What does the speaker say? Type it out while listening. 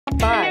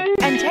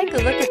and take a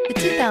look at the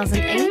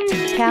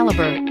 2008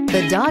 Caliber.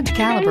 The Dodge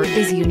Caliber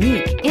is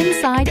unique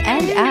inside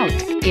and out.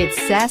 Its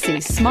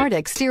sassy, smart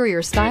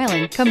exterior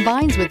styling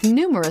combines with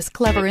numerous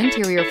clever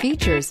interior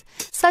features,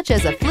 such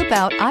as a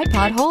flip-out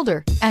iPod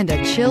holder and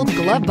a chilled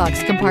glove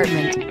box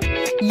compartment.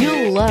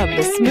 You'll love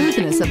the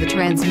smoothness of the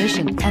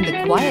transmission and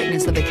the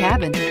quietness of the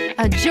cabin.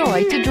 A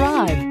joy to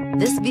drive.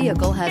 This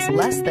vehicle has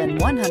less than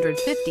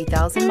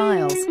 150,000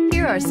 miles.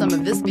 Here are some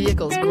of this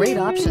vehicle's great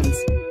options: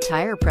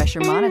 tire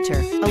pressure monitor,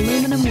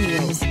 aluminum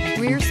wheels,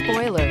 rear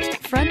spoiler,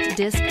 front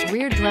disc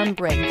rear drum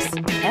brakes,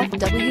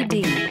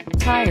 FWD,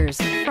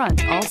 tires,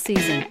 front all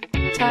season,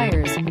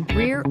 tires,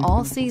 rear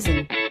all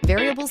season,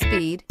 variable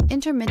speed,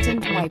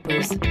 intermittent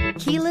wipers,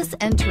 keyless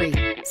entry,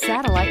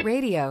 satellite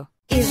radio.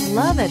 Is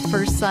love at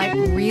first sight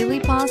really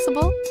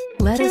possible?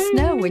 Let us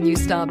know when you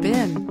stop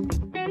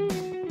in.